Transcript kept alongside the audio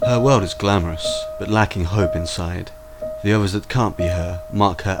Her world is glamorous, but lacking hope inside. The others that can't be her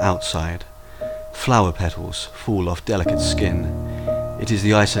mark her outside. Flower petals fall off delicate skin. It is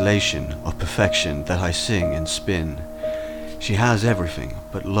the isolation of perfection that I sing and spin. She has everything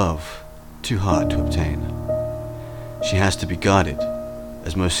but love, too hard to obtain. She has to be guarded,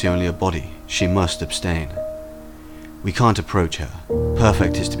 as mercy only a body she must abstain. We can't approach her,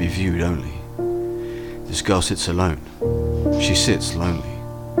 perfect is to be viewed only. This girl sits alone, she sits lonely.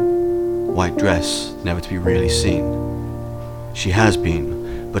 White dress, never to be really seen. She has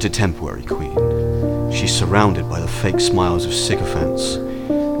been but a temporary queen. She's surrounded by the fake smiles of sycophants,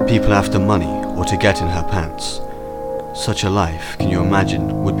 people after money or to get in her pants. Such a life, can you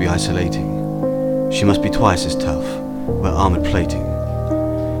imagine, would be isolating. She must be twice as tough, wear armored plating.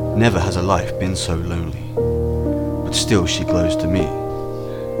 Never has a life been so lonely, but still she glows to me.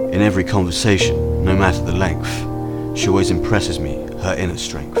 In every conversation, no matter the length, she always impresses me, her inner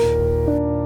strength.